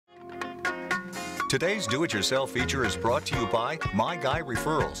Today's do-it-yourself feature is brought to you by My Guy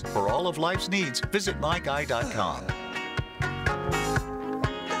Referrals. For all of life's needs, visit myguy.com.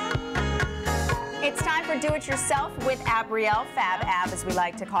 It's time for Do It Yourself with Abrielle, Fab Ab as we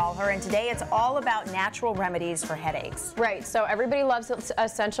like to call her, and today it's all about natural remedies for headaches. Right, so everybody loves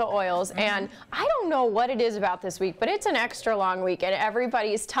essential oils, and I don't know what it is about this week, but it's an extra long week, and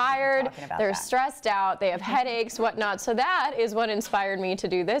everybody's tired, they're stressed out, they have headaches, whatnot, so that is what inspired me to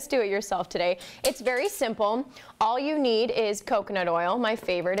do this Do It Yourself today. It's very simple. All you need is coconut oil, my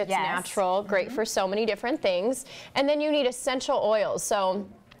favorite. It's natural, great for so many different things, and then you need essential oils. So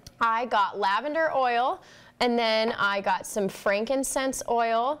I got lavender oil, and then I got some frankincense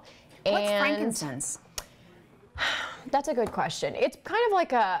oil. What's frankincense? That's a good question. It's kind of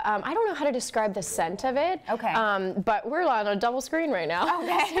like a, I don't know how to describe the scent of it. Okay. But we're on a double screen right now.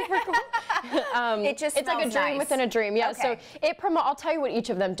 Okay. Super cool. It just it's like a dream within a dream. Yeah. Okay. So it I'll tell you what each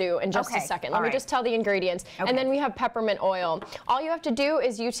of them do in just a second. Let me just tell the ingredients. Okay. And then we have peppermint oil. All you have to do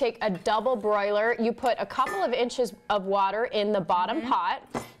is you take a double broiler. You put a couple of inches of water in the bottom pot.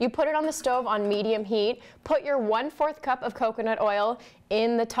 You put it on the stove on medium heat. Put your 1/4 cup of coconut oil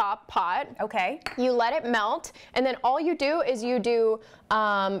in the top pot. Okay. You let it melt, and then all you do is you do,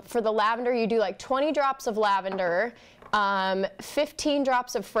 for the lavender, you do like 20 drops of lavender, 15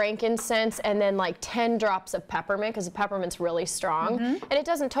 drops of frankincense, and then like 10 drops of peppermint, because the peppermint's really strong. And it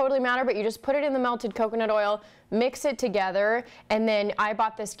doesn't totally matter, but you just put it in the melted coconut oil, mix it together, and then I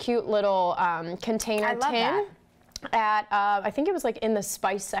bought this cute little container tin. At, I think it was like in the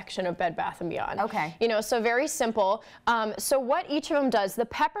spice section of Bed Bath & Beyond. Okay. You know, so very simple. So what each of them does, the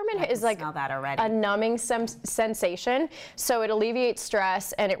peppermint is like a numbing sensation. So it alleviates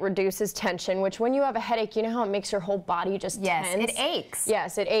stress and it reduces tension, which when you have a headache, you know how it makes your whole body just tense? Yes, it aches.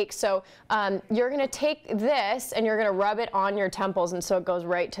 Yes, it aches. So you're gonna take this and you're gonna rub it on your temples, and so it goes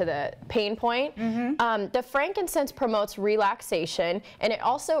right to the pain point. The frankincense promotes relaxation, and it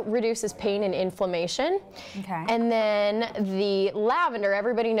also reduces pain and inflammation. Okay. And then the lavender,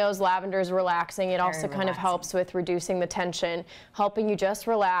 everybody knows lavender is relaxing. It also kind of helps with reducing the tension, helping you just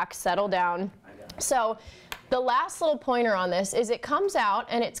relax, settle down. So the last little pointer on this is it comes out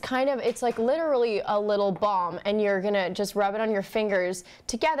and it's kind of, it's like literally a little balm, and you're gonna just rub it on your fingers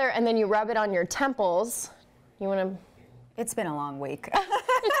together, and then you rub it on your temples. You wanna? It's been a long week.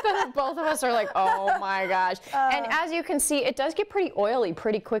 It's been, both of us are like, oh my gosh. And as you can see, it does get pretty oily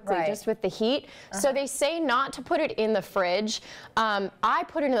pretty quickly just with the heat. So they say not to put it in the fridge. I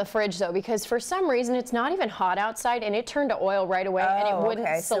put it in the fridge though, because for some reason it's not even hot outside, and it turned to oil right away, and it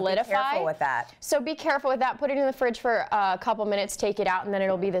wouldn't solidify. So be careful with that. So be careful with that. Put it in the fridge for a couple minutes, take it out, and then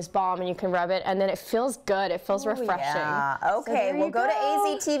it'll be this balm, and you can rub it, and then it feels good. It feels refreshing. Yeah. Okay, so well, go to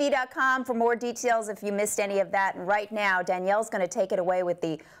aztv.com for more details if you missed any of that. And right now, Danielle's going to take it away with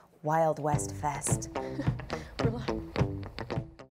the Wild West Fest. Relax.